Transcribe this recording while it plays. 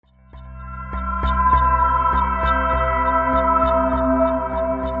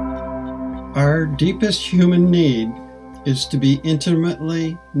Our deepest human need is to be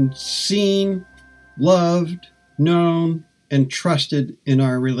intimately seen, loved, known, and trusted in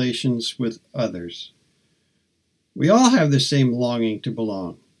our relations with others. We all have the same longing to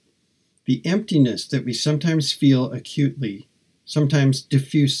belong. The emptiness that we sometimes feel acutely, sometimes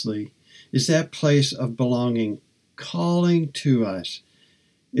diffusely, is that place of belonging calling to us.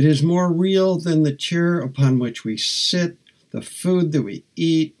 It is more real than the chair upon which we sit, the food that we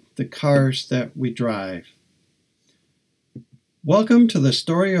eat, the cars that we drive. Welcome to the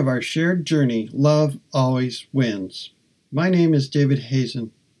story of our shared journey, Love Always Wins. My name is David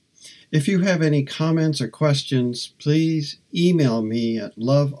Hazen. If you have any comments or questions, please email me at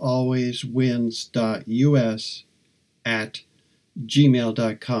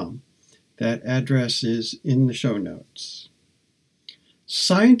lovealwayswins.us@gmail.com. That address is in the show notes.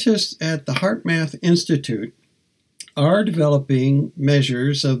 Scientists at the HeartMath Institute are developing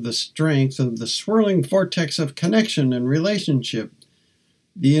measures of the strength of the swirling vortex of connection and relationship,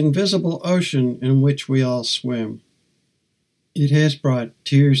 the invisible ocean in which we all swim. It has brought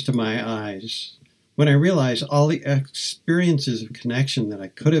tears to my eyes when I realize all the experiences of connection that I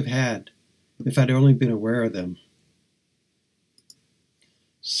could have had if I'd only been aware of them.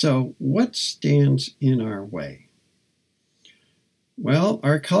 So, what stands in our way? Well,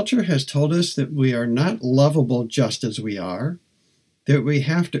 our culture has told us that we are not lovable just as we are, that we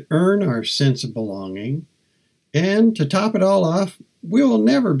have to earn our sense of belonging, and to top it all off, we will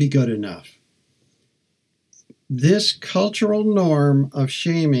never be good enough. This cultural norm of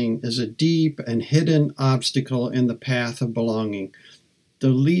shaming is a deep and hidden obstacle in the path of belonging, the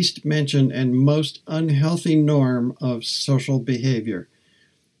least mentioned and most unhealthy norm of social behavior.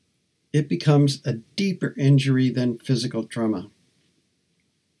 It becomes a deeper injury than physical trauma.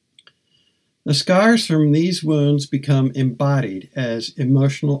 The scars from these wounds become embodied as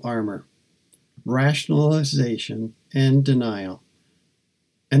emotional armor, rationalization, and denial,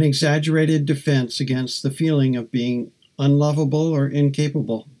 an exaggerated defense against the feeling of being unlovable or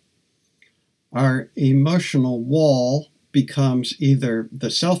incapable. Our emotional wall becomes either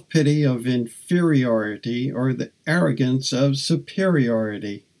the self-pity of inferiority or the arrogance of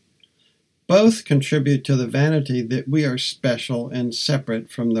superiority. Both contribute to the vanity that we are special and separate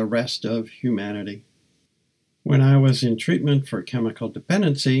from the rest of humanity. When I was in treatment for chemical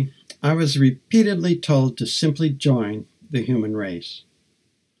dependency, I was repeatedly told to simply join the human race.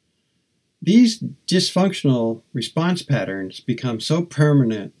 These dysfunctional response patterns become so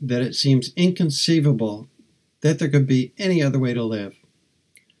permanent that it seems inconceivable that there could be any other way to live.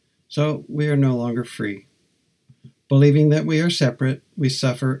 So we are no longer free. Believing that we are separate, we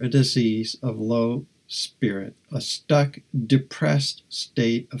suffer a disease of low spirit, a stuck, depressed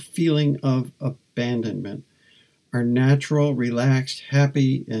state, a feeling of abandonment. Our natural, relaxed,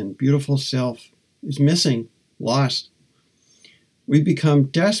 happy, and beautiful self is missing, lost. We become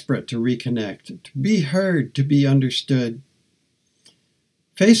desperate to reconnect, to be heard, to be understood.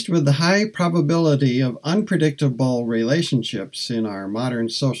 Faced with the high probability of unpredictable relationships in our modern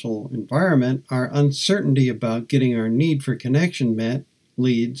social environment, our uncertainty about getting our need for connection met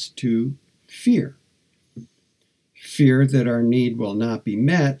leads to fear. Fear that our need will not be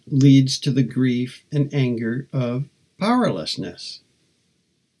met leads to the grief and anger of powerlessness.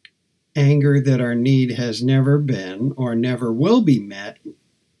 Anger that our need has never been or never will be met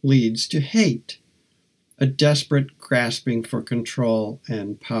leads to hate, a desperate grasping for control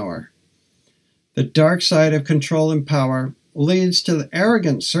and power. The dark side of control and power leads to the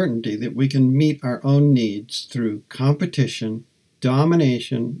arrogant certainty that we can meet our own needs through competition,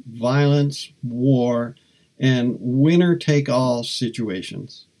 domination, violence, war, and winner-take-all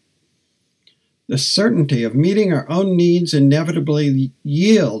situations. The certainty of meeting our own needs inevitably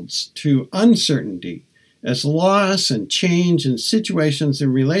yields to uncertainty as loss and change in situations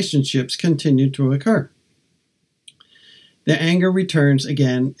and relationships continue to occur. The anger returns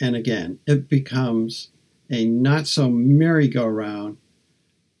again and again. It becomes a not-so-merry-go-round,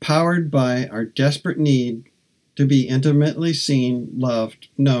 powered by our desperate need to be intimately seen, loved,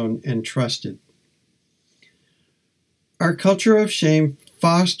 known, and trusted. Our culture of shame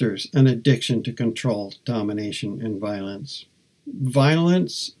fosters an addiction to control, domination, and violence.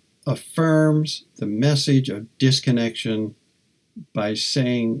 Violence affirms the message of disconnection by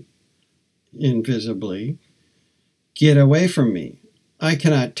saying invisibly, "Get away from me. I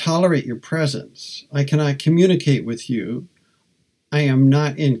cannot tolerate your presence. I cannot communicate with you. I am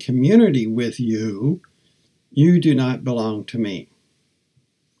not in community with you. You do not belong to me."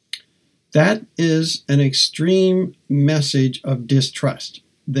 That is an extreme message of distrust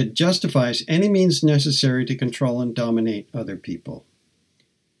that justifies any means necessary to control and dominate other people.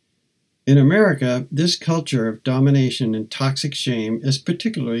 In America, this culture of domination and toxic shame is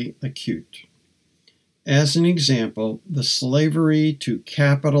particularly acute. As an example, the slavery to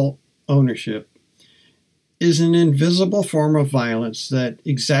capital ownership is an invisible form of violence that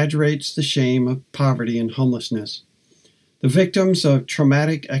exaggerates the shame of poverty and homelessness. The victims of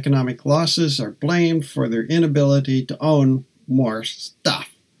traumatic economic losses are blamed for their inability to own more stuff.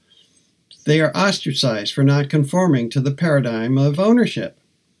 They are ostracized for not conforming to the paradigm of ownership.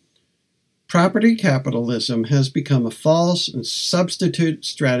 Property capitalism has become a false and substitute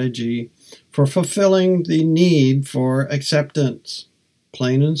strategy for fulfilling the need for acceptance,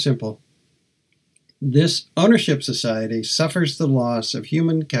 plain and simple. This ownership society suffers the loss of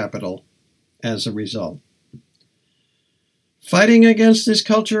human capital as a result. Fighting against this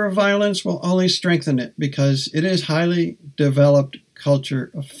culture of violence will only strengthen it because it is a highly developed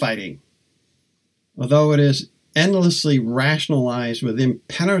culture of fighting. Although it is endlessly rationalized with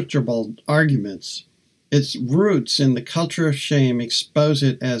impenetrable arguments, its roots in the culture of shame expose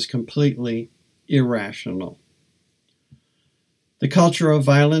it as completely irrational. The culture of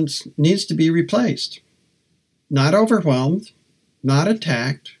violence needs to be replaced. Not overwhelmed, not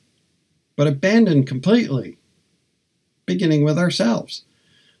attacked, but abandoned completely, beginning with ourselves.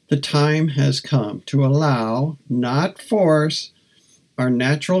 The time has come to allow, not force, our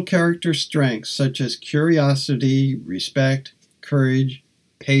natural character strengths such as curiosity, respect, courage,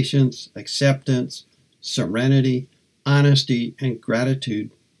 patience, acceptance, serenity, honesty, and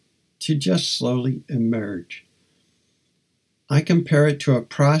gratitude to just slowly emerge. I compare it to a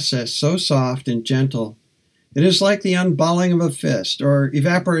process so soft and gentle, it is like the unballing of a fist or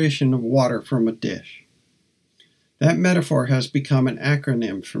evaporation of water from a dish. That metaphor has become an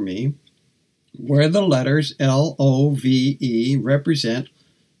acronym for me, where the letters LOVE represent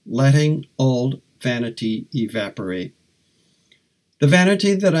letting old vanity evaporate. The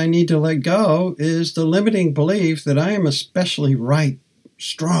vanity that I need to let go is the limiting belief that I am especially right,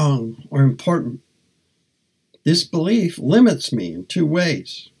 strong, or important. This belief limits me in two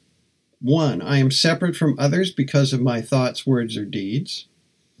ways. One, I am separate from others because of my thoughts, words, or deeds.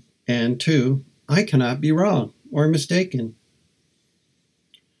 And two, I cannot be wrong or mistaken.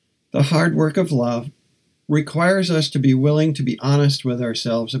 The hard work of love requires us to be willing to be honest with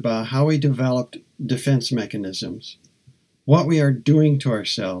ourselves about how we developed defense mechanisms, what we are doing to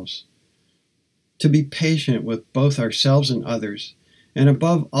ourselves, to be patient with both ourselves and others, and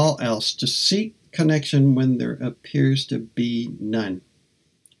above all else, to seek connection when there appears to be none.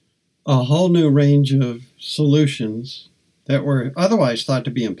 A whole new range of solutions that were otherwise thought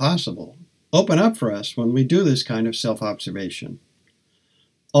to be impossible open up for us when we do this kind of self-observation.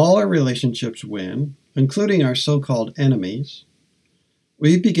 All our relationships win, including our so-called enemies.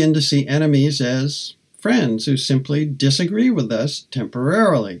 We begin to see enemies as friends who simply disagree with us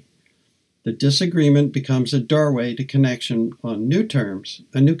temporarily. The disagreement becomes a doorway to connection on new terms,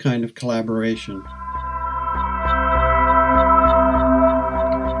 a new kind of collaboration.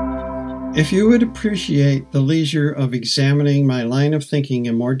 If you would appreciate the leisure of examining my line of thinking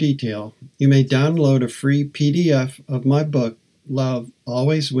in more detail, you may download a free PDF of my book, Love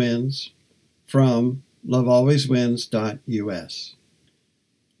Always Wins, from lovealwayswins.us.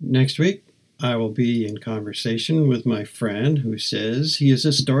 Next week, I will be in conversation with my friend who says he is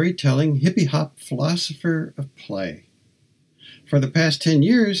a storytelling hippie-hop philosopher of play. For the past 10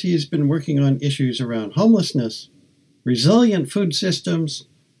 years, he has been working on issues around homelessness, resilient food systems,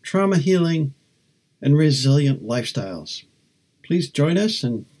 trauma healing, and resilient lifestyles. Please join us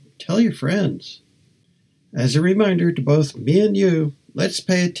and tell your friends. As a reminder to both me and you, let's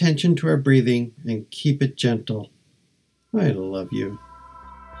pay attention to our breathing and keep it gentle. I love you.